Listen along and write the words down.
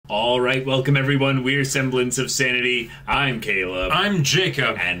All right, welcome everyone. We're Semblance of Sanity. I'm Caleb. I'm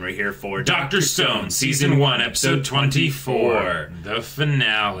Jacob. And we're here for Dr. Stone, Season 1, Episode 24. The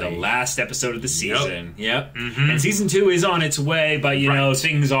finale. The last episode of the season. Yep. And Season 2 is on its way, but you know,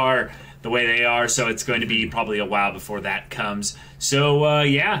 things are the way they are, so it's going to be probably a while before that comes. So,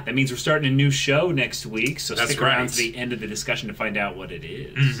 yeah, that means we're starting a new show next week, so stick around to the end of the discussion to find out what it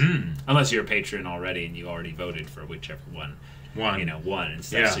is. Unless you're a patron already and you already voted for whichever one. Won and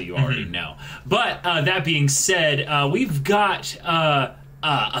stuff, so you already know. But that being said, we've got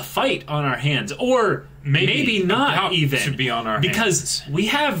a fight on our hands, or maybe not even to be on our because we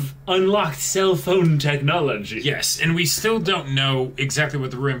have unlocked cell phone technology. Yes, and we still don't know exactly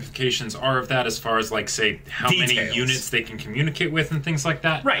what the ramifications are of that, as far as like say how many units they can communicate with and things like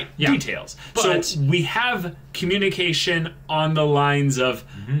that. Right, details. But so we have communication on the lines of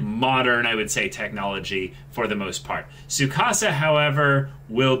modern, I would say, technology for the most part. Tsukasa, however,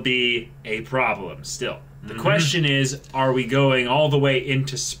 will be a problem still. The question is, are we going all the way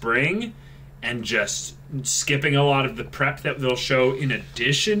into spring and just skipping a lot of the prep that they'll show in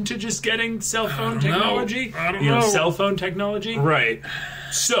addition to just getting cell phone technology? I don't know. Cell phone technology? Right.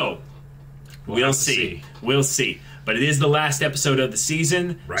 So, we'll see. We'll see. But it is the last episode of the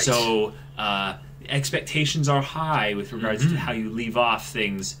season, so expectations are high with regards to how you leave off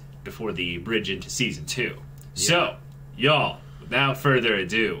things before the bridge into Season 2. Yeah. So, y'all, without further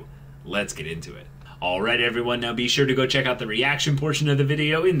ado, let's get into it. Alright everyone, now be sure to go check out the reaction portion of the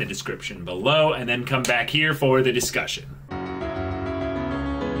video in the description below, and then come back here for the discussion.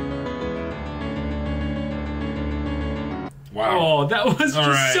 Wow. Oh, that was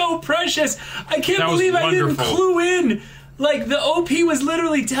just so precious! I can't believe I didn't clue in! Like, the OP was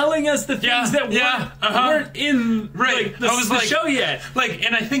literally telling us the things that weren't in the show yet. Like,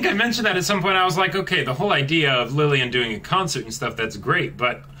 and I think I mentioned that at some point. I was like, okay, the whole idea of Lillian doing a concert and stuff, that's great,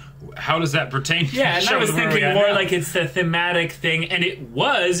 but how does that pertain to the show? I was thinking more like it's the thematic thing, and it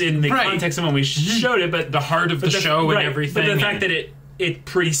was in the context of when we showed it, but the heart of the show and everything. But the fact that it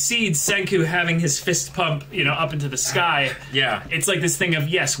precedes Senku having his fist pump, up into the sky. It's like this thing of,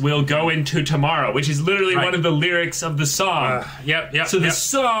 yes, we'll go into tomorrow, which is literally one of the lyrics of the song. So the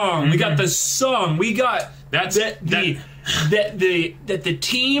song, we got the song, we got that the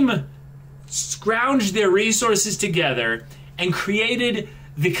team scrounged their resources together and created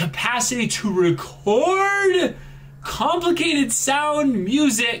the capacity to record complicated sound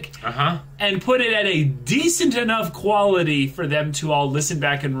music and put it at a decent enough quality for them to all listen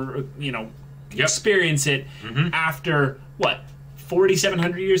back and experience it after what,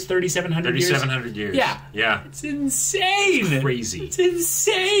 4,700 years, 3,700 years? 3,700 years. Yeah. It's insane. Crazy. It's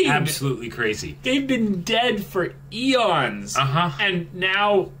insane. Absolutely crazy. They've been dead for eons. And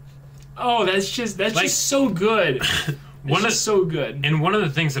now, that's just so good. So good. And one of the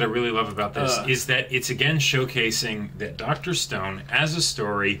things that I really love about this is that it's again showcasing that Dr. Stone, as a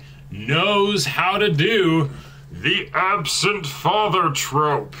story, knows how to do the absent father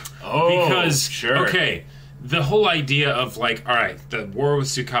trope. Because, the whole idea of like, all right, the war with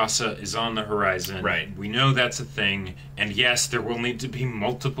Tsukasa is on the horizon. We know that's a thing. And yes, there will need to be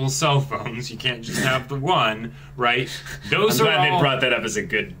multiple cell phones. You can't just have the one, right? I'm glad they brought that up as a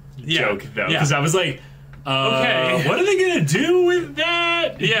good joke, though. Because I was like, what are they gonna do with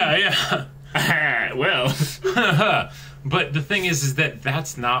that? Well, but the thing is that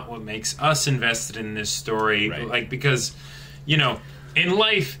that's not what makes us invested in this story. Like, because in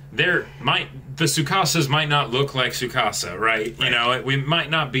life the Tsukasas might not look like Tsukasa, right? We might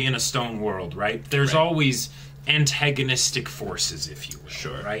not be in a stone world, right? There's always antagonistic forces, if you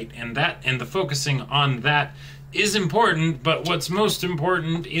will, right? And the focusing on that is important, but what's most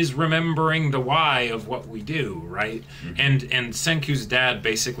important is remembering the why of what we do, right? And Senku's dad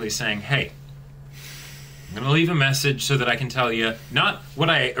basically saying, hey, I'm going to leave a message so that I can tell you, not what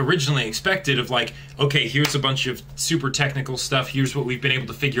I originally expected of like, okay, here's a bunch of super technical stuff, here's what we've been able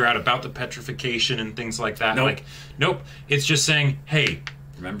to figure out about the petrification and things like that. Nope. It's just saying, hey,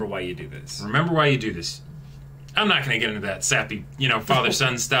 remember why you do this. Remember why you do this. I'm not going to get into that sappy,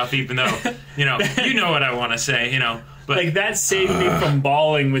 father-son stuff, even though, you know what I want to say, But like, that saved me from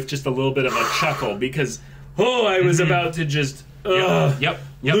bawling with just a little bit of a chuckle, because, I was about to just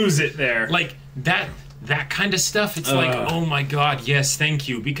lose it there. Like, that kind of stuff, it's like, oh my god, yes, thank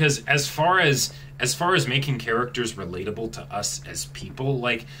you. Because as far as making characters relatable to us as people,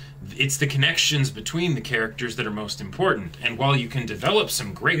 like, it's the connections between the characters that are most important. And while you can develop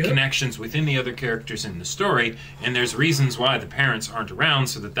some great connections within the other characters in the story, and there's reasons why the parents aren't around,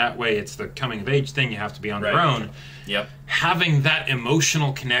 so that way it's the coming-of-age thing, you have to be on their own. Having that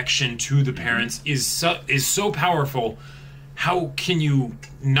emotional connection to the parents is so powerful. how can you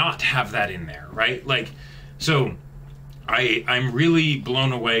not have that in there, right? Like, so I'm really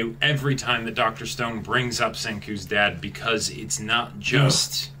blown away every time that Dr. Stone brings up Senku's dad, because it's not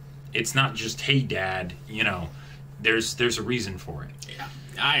just hey dad, you know, there's a reason for it. Yeah.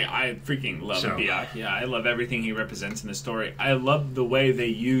 I freaking love Byakuya. Yeah, I love everything he represents in the story. I love the way they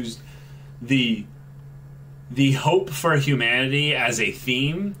used the hope for humanity as a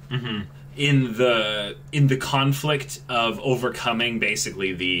theme in the conflict of overcoming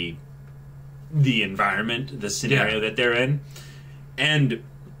basically the environment, the scenario that they're in, and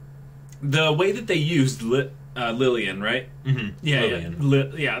the way that they used Lillian, right?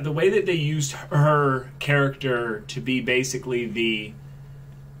 Lillian. The way that they used her character to be basically the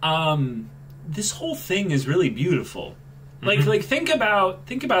this whole thing is really beautiful. Like think about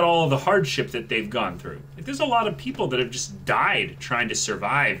all of the hardship that they've gone through. Like, there's a lot of people that have just died trying to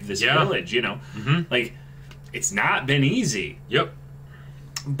survive this village, you know. Like, it's not been easy. Yep.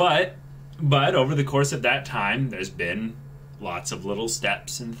 But over the course of that time, there's been lots of little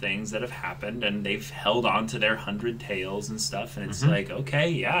steps and things that have happened, and they've held on to their 100 tails and stuff, and it's like, okay,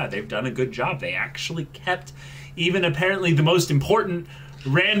 yeah, they've done a good job. They actually kept even apparently the most important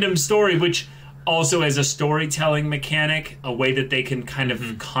random story, which also as a storytelling mechanic, a way that they can kind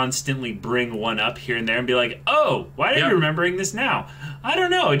of constantly bring one up here and there and be like, oh, why are you remembering this now? I don't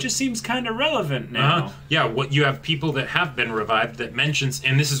know. It just seems kind of relevant now. Yeah, what you have people that have been revived that mentions,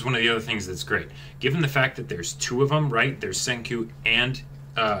 and this is one of the other things that's great. Given the fact that there's two of them, right? There's Senku and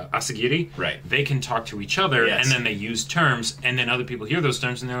Asagiri. Right. They can talk to each other, and then they use terms, and then other people hear those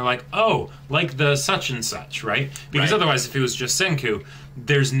terms, and they're like, oh, like the such and such, right? Because otherwise, if it was just Senku,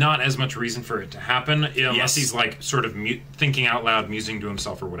 there's not as much reason for it to happen, unless he's like sort of thinking out loud, musing to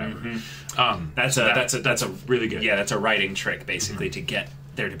himself or whatever. That's a really good. Yeah, that's a writing trick, basically, to get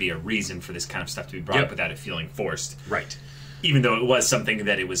there to be a reason for this kind of stuff to be brought up without it feeling forced. Right. Even though it was something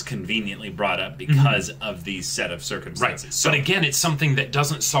that it was conveniently brought up because of these set of circumstances. Right. So, but again, it's something that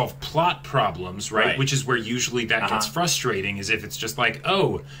doesn't solve plot problems, right? Which is where usually that gets frustrating, is if it's just like,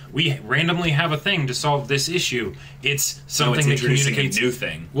 oh, we randomly have a thing to solve this issue. It's something that communicates a new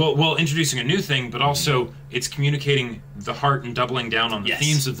thing. Well, introducing a new thing, but also it's communicating the heart and doubling down on the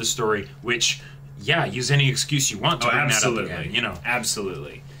themes of the story, which, use any excuse you want to bring that up again, you know.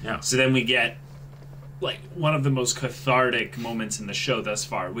 Absolutely. Yeah. So then we get like one of the most cathartic moments in the show thus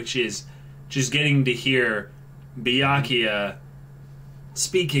far, which is just getting to hear Byakuya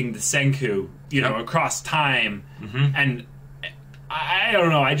speaking to Senku, you know, across time. And I don't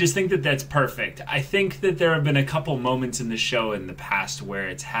know, I just think that that's perfect. I think that there have been a couple moments in the show in the past where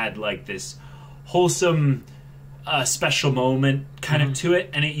it's had like this wholesome special moment kind of to it,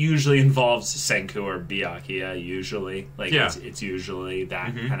 and it usually involves Senku or Byakuya, usually. Like, it's usually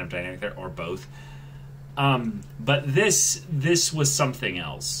that kind of dynamic there, or both. But this was something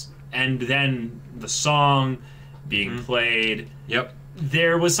else. And then the song being played. Yep.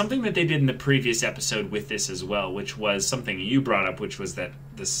 There was something that they did in the previous episode with this as well, which was something you brought up, which was that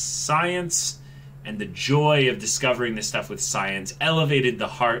the science and the joy of discovering this stuff with science elevated the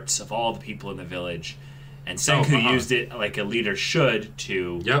hearts of all the people in the village. And Senku used it like a leader should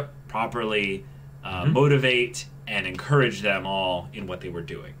to properly motivate and encourage them all in what they were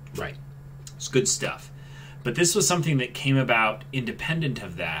doing. Right. It's good stuff. But this was something that came about independent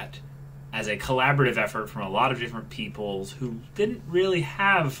of that, as a collaborative effort from a lot of different people who didn't really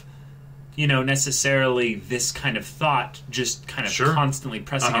have, you know, necessarily this kind of thought just kind of constantly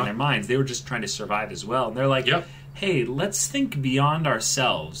pressing in their minds. They were just trying to survive as well. And they're like, hey, let's think beyond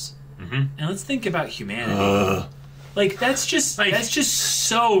ourselves and let's think about humanity. Like, that's just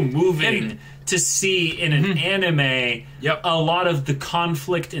so moving to see in an anime a lot of the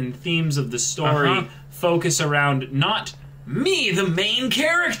conflict and themes of the story focus around not me, the main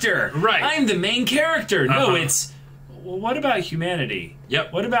character. Right. I'm the main character. No, it's, well, what about humanity?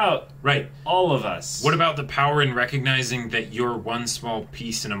 Yep. What about all of us? What about the power in recognizing that you're one small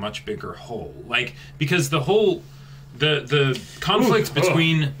piece in a much bigger whole? Like, because the whole, the conflict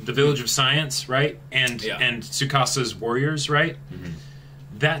between the Village of Science, right, and Tsukasa's warriors, right,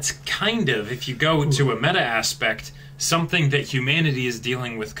 that's kind of, if you go to a meta aspect, something that humanity is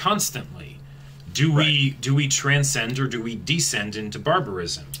dealing with constantly. Do we transcend or do we descend into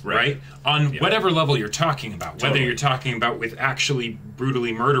barbarism, right? On whatever level you're talking about, whether you're talking about with actually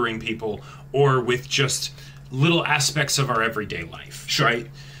brutally murdering people or with just little aspects of our everyday life, right?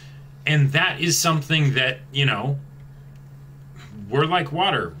 And that is something that, you know, we're like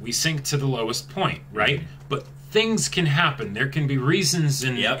water. We sink to the lowest point, right? But things can happen. There can be reasons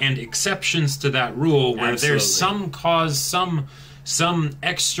and exceptions to that rule where there's some cause, some some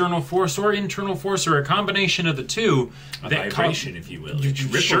external force or internal force or a combination of the two. A vibration, if you will.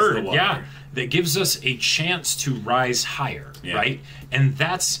 Sure, yeah. That gives us a chance to rise higher, right? And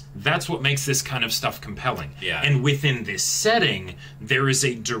that's what makes this kind of stuff compelling. Yeah. And within this setting, there is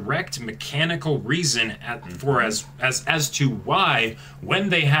a direct mechanical reason as to why, when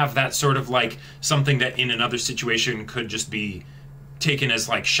they have that sort of like something that in another situation could just be taken as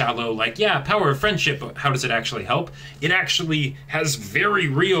like shallow, like, yeah, power of friendship, but how does it actually help? It actually has very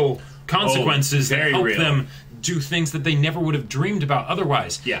real consequences that help them do things that they never would have dreamed about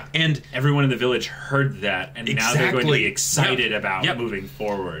otherwise. Yeah. And everyone in the village heard that, and now they're going to be excited about moving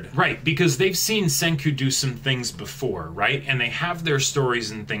forward. Right, because they've seen Senku do some things before, right? And they have their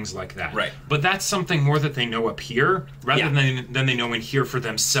stories and things like that. Right. But that's something more that they know up here, rather than they know in here for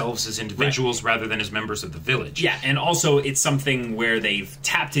themselves as individuals, rather than as members of the village. Yeah, and also it's something where they've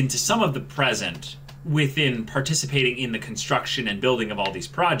tapped into some of the present within participating in the construction and building of all these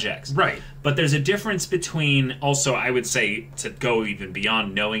projects. Right. But there's a difference between, also, I would say, to go even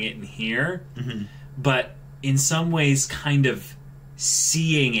beyond knowing it in here, but in some ways kind of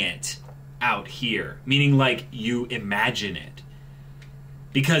seeing it out here, meaning like you imagine it.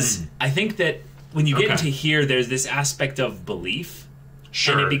 Because I think that when you get into here, there's this aspect of belief.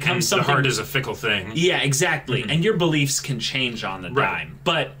 Sure, and it becomes the something. heart is a fickle thing. Yeah, exactly. And your beliefs can change on the dime.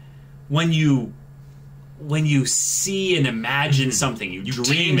 But when you see and imagine something, you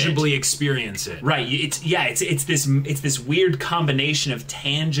dream tangibly it. experience it. Right. It's this weird combination of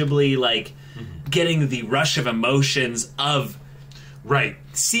tangibly like getting the rush of emotions of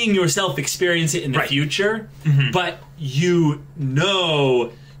seeing yourself experience it in the future, but you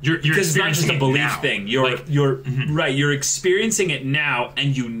know you're because it's not just a belief now. thing. You're experiencing it now,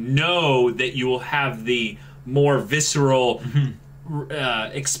 and you know that you will have the more visceral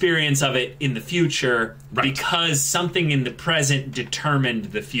experience of it in the future because something in the present determined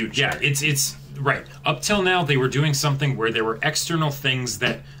the future. Yeah, it's right. Up till now, they were doing something where there were external things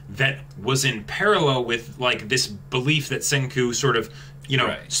that was in parallel with like this belief that Senku sort of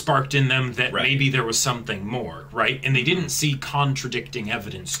sparked in them that maybe there was something more, right? And they didn't see contradicting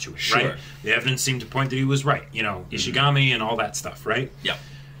evidence to it, right? The evidence seemed to point that he was right, Ishigami and all that stuff, right? Yeah.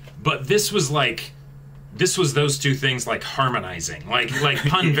 But this was those two things like harmonizing, like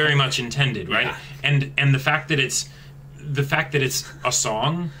pun very much intended, right? Yeah. And the fact that it's a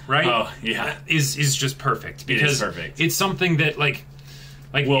song, right? Oh, yeah. is just perfect because it is perfect. It's something that like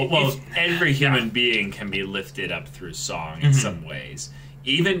every human being can be lifted up through song in some ways.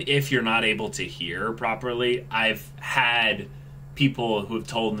 Even if you're not able to hear properly, I've had people who have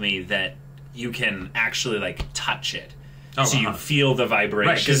told me that you can actually like touch it. So you feel the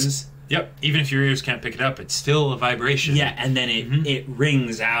vibrations. Yep. Even if your ears can't pick it up, it's still a vibration. Yeah, and then it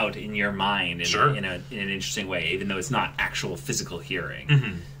rings out in your mind in an interesting way, even though it's not actual physical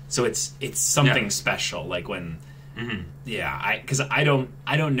hearing. So it's something special. Like when, because I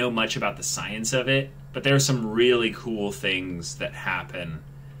don't know much about the science of it, but there are some really cool things that happen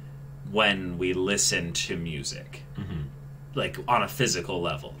when we listen to music, like on a physical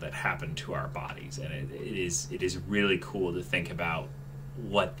level, that happen to our bodies, and it is really cool to think about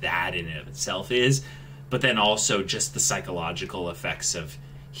what that in and of itself is, but then also just the psychological effects of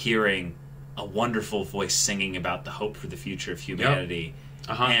hearing a wonderful voice singing about the hope for the future of humanity.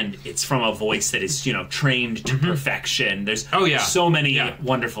 And it's from a voice that is, trained to perfection. There's so many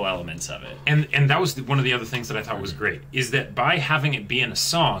wonderful elements of it. And that was one of the other things that I thought was great, is that by having it be in a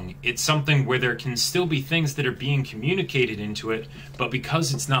song, it's something where there can still be things that are being communicated into it, but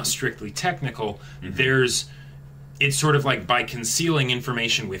because it's not strictly technical, it's sort of like by concealing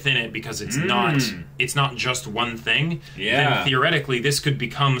information within it, because it's not just one thing. Then theoretically, this could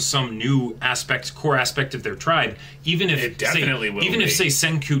become some new core aspect of their tribe. Even if say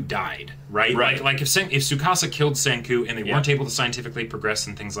Senku died, right? Like if Tsukasa killed Senku and they weren't able to scientifically progress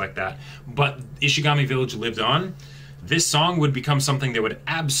and things like that, but Ishigami Village lived on, this song would become something that would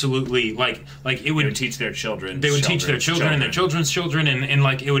absolutely it would teach their children. They would teach their children and their children's children, and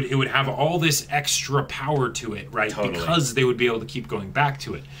like it would have all this extra power to it, right? Totally. Because they would be able to keep going back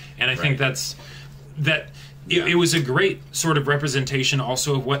to it. And I think it was a great sort of representation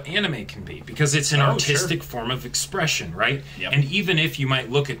also of what anime can be, because it's an artistic form of expression, right? Yep. And even if you might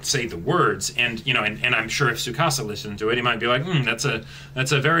look at, say, the words, and and I'm sure if Tsukasa listened to it, he might be like, that's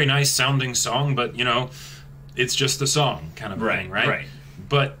a very nice sounding song, but it's just a song kind of thing, right?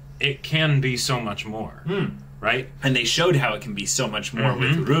 But it can be so much more, right? And they showed how it can be so much more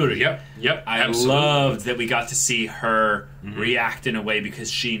with Ruri. Yep. I loved that we got to see her react in a way,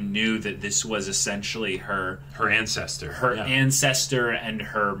 because she knew that this was essentially her ancestor. Ancestor and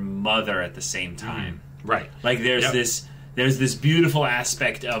her mother at the same time. Right. Like there's there's this beautiful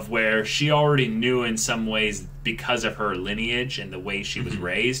aspect of where she already knew in some ways, because of her lineage and the way she was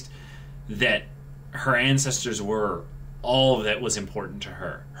raised, that her ancestors were all that was important to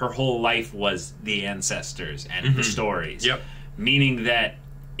her. Her whole life was the ancestors and the stories. Yep. Meaning that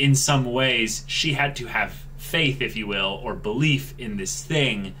in some ways she had to have faith, if you will, or belief in this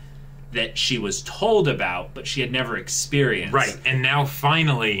thing that she was told about, but she had never experienced. Right, and now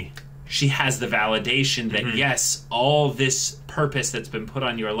finally she has the validation that yes, all this purpose that's been put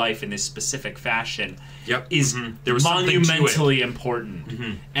on your life in this specific fashion is there was monumentally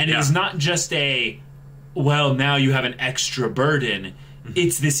important. And it is not just a, well, now you have an extra burden.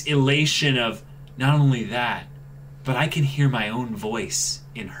 It's this elation of, not only that, but I can hear my own voice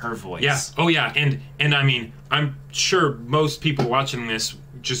in her voice. Yeah. Oh, yeah. And I mean, I'm sure most people watching this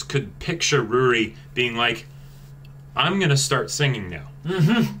just could picture Ruri being like, I'm going to start singing now.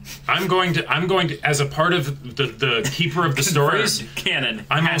 I'm going to, as a part of the keeper of the stories, canon.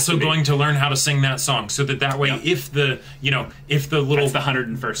 I'm also going to learn how to sing that song, so that way, if the little, that's the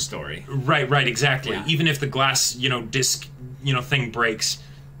 101st story. Right, exactly. Yeah. Even if the glass, disc, thing breaks,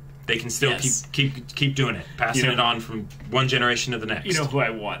 they can still keep doing it, passing it on from one generation to the next. You know who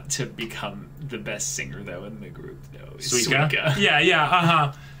I want to become the best singer though in the group though? Suika.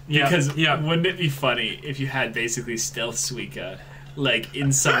 Yeah. Because wouldn't it be funny if you had basically stealth Suika, like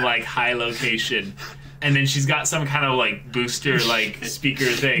in some like high location, and then she's got some kind of like booster like speaker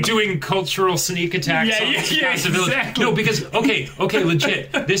thing doing cultural sneak attacks on exactly. No, because okay,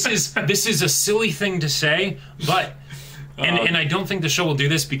 legit. This is a silly thing to say, but and I don't think the show will do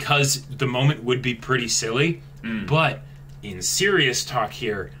this because the moment would be pretty silly. But in serious talk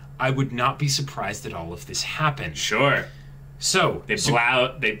here, I would not be surprised at all if this happened. Sure. So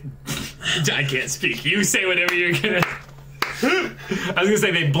I can't speak. You say whatever you're gonna. I was gonna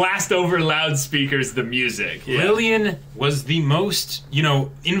say they blast over loudspeakers the music. Yeah. Lillian was the most,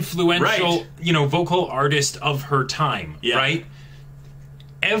 influential, vocal artist of her time, right?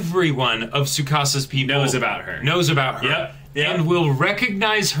 Everyone of Tsukasa's people knows about her. Yep. And will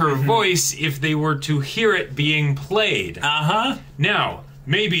recognize her voice if they were to hear it being played. Now,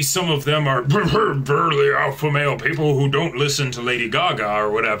 maybe some of them are burly alpha male people who don't listen to Lady Gaga or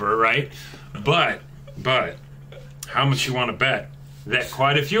whatever, right? But how much you want to bet that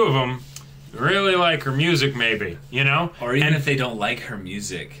quite a few of them really like her music, maybe, Or even if they don't like her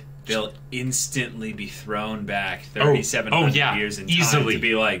music, they'll instantly be thrown back 3,700 years in time to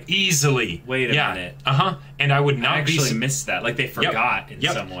be like, easily. Wait a minute. And I would not actually miss that. Like they forgot in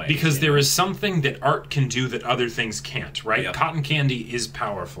some way. Because there is something that art can do that other things can't, right? Yep. Cotton candy is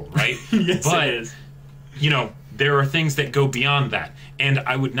powerful, right? Yes, but, it is. There are things that go beyond that. And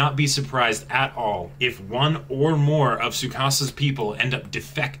I would not be surprised at all if one or more of Tsukasa's people end up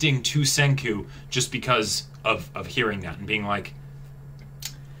defecting to Senku just because of hearing that and being like...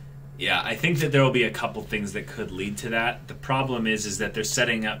 Yeah, I think that there will be a couple things that could lead to that. The problem is that they're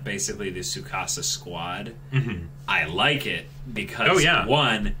setting up basically the Tsukasa squad. I like it because,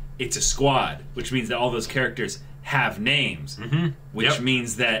 one, it's a squad, which means that all those characters have names, which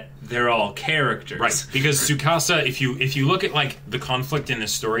means that they're all characters. Right, because Tsukasa, if you look at like the conflict in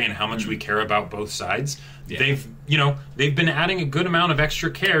this story and how much we care about both sides, they've been adding a good amount of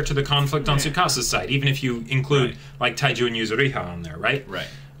extra care to the conflict on Tsukasa's side, even if you include like Taiju and Yuzuriha on there, right? Right.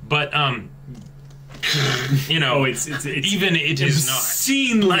 But it's even it is not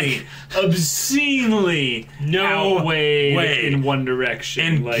obscenely outweighed in one direction.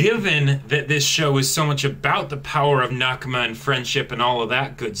 And given that this show is so much about the power of Nakama and friendship and all of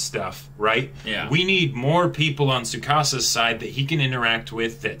that good stuff, right? Yeah. We need more people on Tsukasa's side that he can interact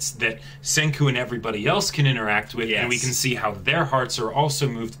with, that Senku and everybody else can interact with, and we can see how their hearts are also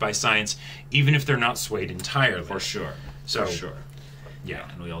moved by science, even if they're not swayed entirely. For sure. So, for sure. Yeah,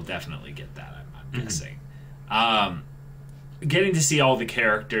 and we'll definitely get that, I'm guessing. Getting to see all the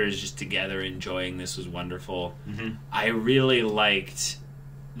characters just together enjoying this was wonderful. I really liked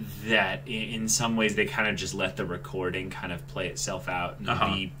that in some ways they kind of just let the recording kind of play itself out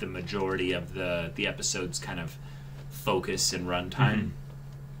and be the majority of the episode's kind of focus and runtime.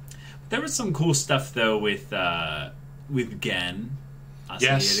 There was some cool stuff, though, with Gen.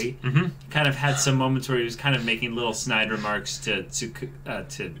 Yes. Kind of had some moments where he was kind of making little snide remarks to Senku.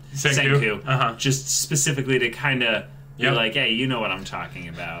 Just specifically to kind of be like, hey, you know what I'm talking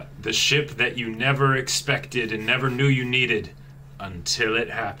about. The ship that you never expected and never knew you needed until it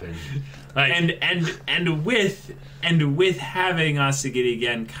happened. Like, and with having Asagiri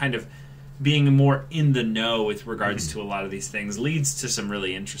again kind of being more in the know with regards to a lot of these things leads to some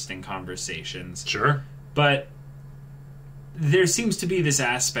really interesting conversations. Sure. But there seems to be this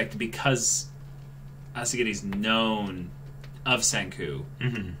aspect, because Asagiri's known of Senku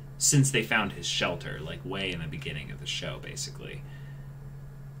since they found his shelter, like way in the beginning of the show, basically.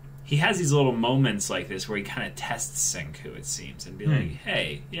 He has these little moments like this where he kind of tests Senku, it seems, and be like,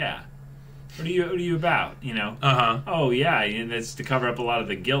 "Hey, yeah, what are you about? You know? Oh yeah, and it's to cover up a lot of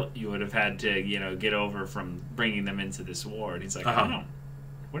the guilt you would have had to, you know, get over from bringing them into this war." And he's like, "Oh,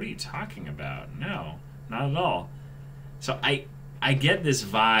 what are you talking about? No, not at all." So I get this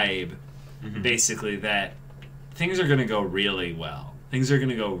vibe, basically, that things are going to go really well. Things are going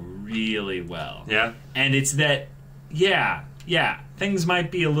to go really well. Yeah. And it's that, yeah, things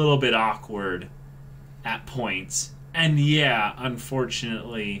might be a little bit awkward at points. And yeah,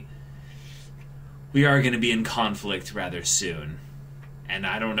 unfortunately, we are going to be in conflict rather soon. And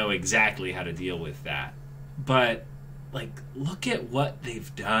I don't know exactly how to deal with that. But, like, look at what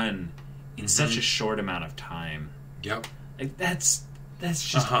they've done in such a short amount of time. Yep. Like, that's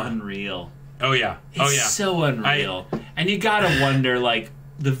just unreal. Oh, yeah. It's so unreal. And you gotta wonder, like,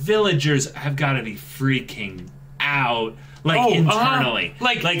 the villagers have gotta be freaking out, like, internally.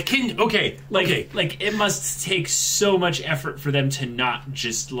 Like, it must take so much effort for them to not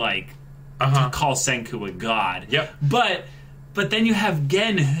just, like, to call Senku a god. Yep. But then you have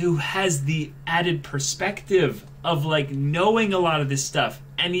Gen, who has the added perspective of, like, knowing a lot of this stuff,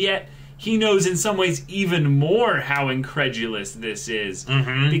 and yet he knows in some ways even more how incredulous this is,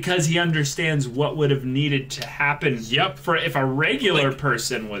 because he understands what would have needed to happen for if a regular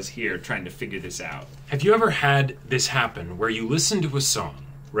person was here trying to figure this out. Have you ever had this happen where you listen to a song,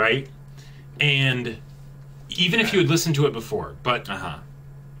 right? And even if you had listened to it before, but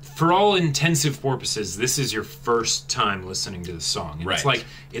for all intensive purposes, this is your first time listening to the song. And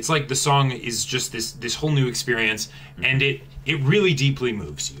it's like the song is just this whole new experience, and it really deeply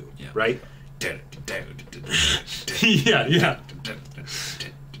moves you, right? yeah.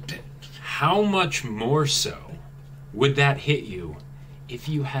 How much more so would that hit you if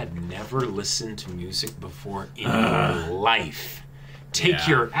you had never listened to music before in your life? Take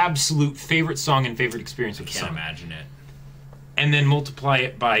your absolute favorite song and favorite experience with the song. I can't imagine it. And then multiply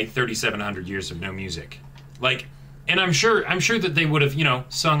it by 3,700 years of no music. Like, and I'm sure that they would have, you know,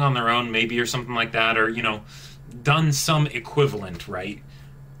 sung on their own maybe or something like that, or, you know, done some equivalent, right?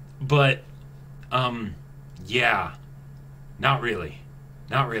 But, not really.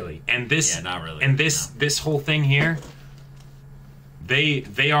 And this, not really. And this whole thing here,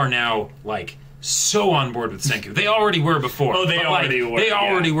 they are now, like, so on board with Senku. They already were before. Oh, they already were. They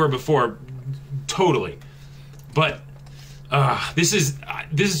already were before, totally. But this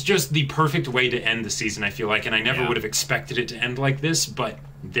is just the perfect way to end the season, I feel like, and I never would have expected it to end like this, but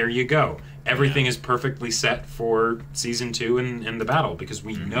there you go. Everything is perfectly set for season 2 and the battle, because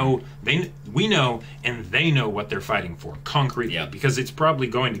we know we know and they know what they're fighting for concretely, because it's probably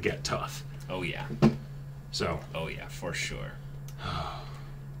going to get tough. Oh yeah. So. Oh yeah, for sure.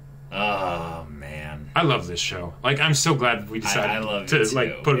 Oh man, I love this show. Like, I'm so glad we decided to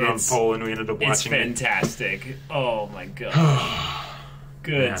like put it on a poll and we ended up watching it. It's fantastic. Oh my god,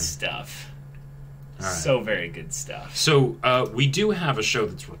 good stuff. Right. So very good stuff. So we do have a show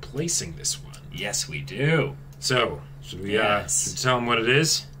that's replacing this one. Yes, we do. So should we tell them what it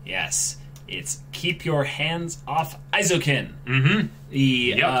is? Yes, it's Keep Your Hands Off Aizokin.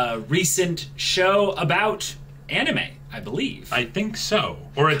 The recent show about anime, I believe. I think so.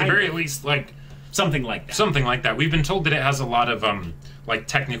 Or at the very least, like, something like that. Something like that. We've been told that it has a lot of like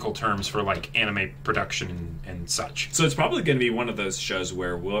technical terms for like anime production and such. So it's probably going to be one of those shows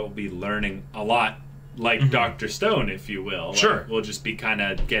where we'll be learning a lot, like Dr. Stone, if you will. Sure. Like, we'll just be kind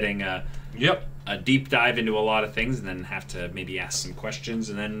of getting a deep dive into a lot of things, and then have to maybe ask some questions,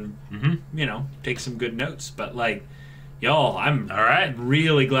 and then you know, take some good notes. But like, y'all, I'm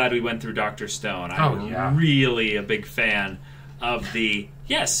really glad we went through Dr. Stone. I'm really a big fan of the,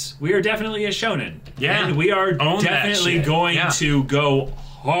 yes, we are definitely a shonen. Yeah. And we are definitely going to go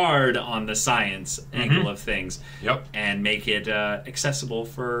hard on the science angle of things. Yep. And make it accessible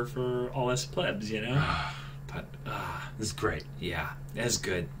for all us plebs, you know? But, this is great. Yeah, it was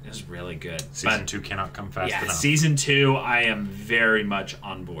good. It was really good. Season 2 cannot come fast enough. Season 2 I am very much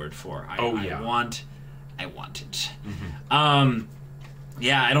on board for. I want it.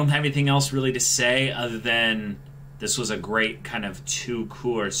 I don't have anything else really to say other than this was a great kind of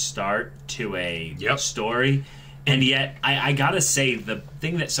two-cour start to a story. And yet, I gotta say, the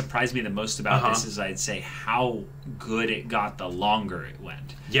thing that surprised me the most about this is, I'd say, how good it got the longer it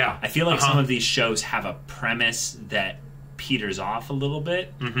went. Yeah. I feel like some of these shows have a premise that peters off a little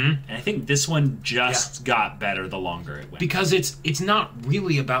bit. And I think this one just got better the longer it went. Because it's not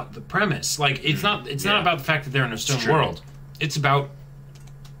really about the premise. Like, it's not about the fact that they're in a stone world. It's about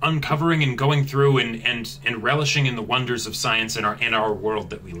uncovering and going through and relishing in the wonders of science in our world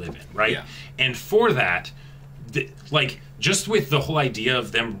that we live in, right? Yeah. And for that, like, just with the whole idea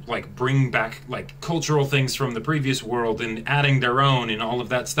of them, like, bringing back, like, cultural things from the previous world and adding their own and all of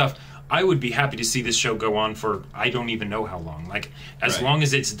that stuff, I would be happy to see this show go on for I don't even know how long. Like, as long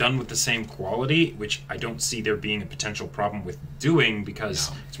as it's done with the same quality, which I don't see there being a potential problem with doing,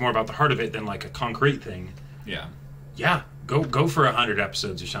 because it's more about the heart of it than, like, a concrete thing. Yeah, go for 100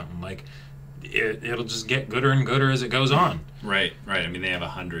 episodes or something. Like, it'll just get gooder and gooder as it goes on. Right. I mean, they have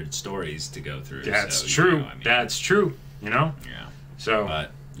 100 stories to go through. That's true. You know, I mean, that's true. You know? Yeah. So,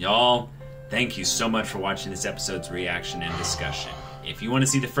 but y'all, thank you so much for watching this episode's reaction and discussion. If you want to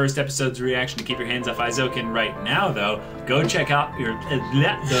see the first episode's reaction to Keep Your Hands Off Aizokin right now, though, go check out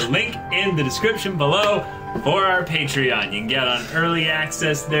the link in the description below for our Patreon. You can get on early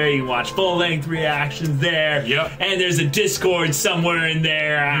access there. You can watch full-length reactions there. Yep. And there's a Discord somewhere in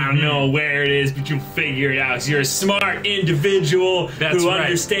there. I don't know where it is, but you'll figure it out. 'Cause you're a smart individual who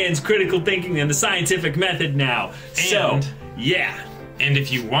understands critical thinking and the scientific method now. So, yeah. And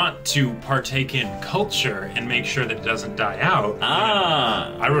if you want to partake in culture and make sure that it doesn't die out,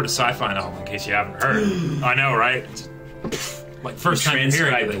 I wrote a sci-fi novel, in case you haven't heard. I know, right? Like, first time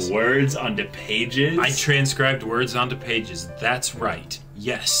hearing this. Transcribed words onto pages? I transcribed words onto pages. That's right.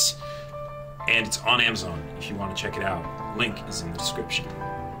 Yes. And it's on Amazon if you want to check it out. Link is in the description.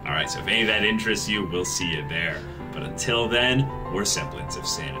 Alright, so if any of that interests you, we'll see you there. But until then, we're Semblance of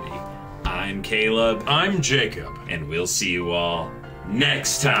Sanity. I'm Caleb. I'm Jacob. And we'll see you all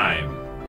next time.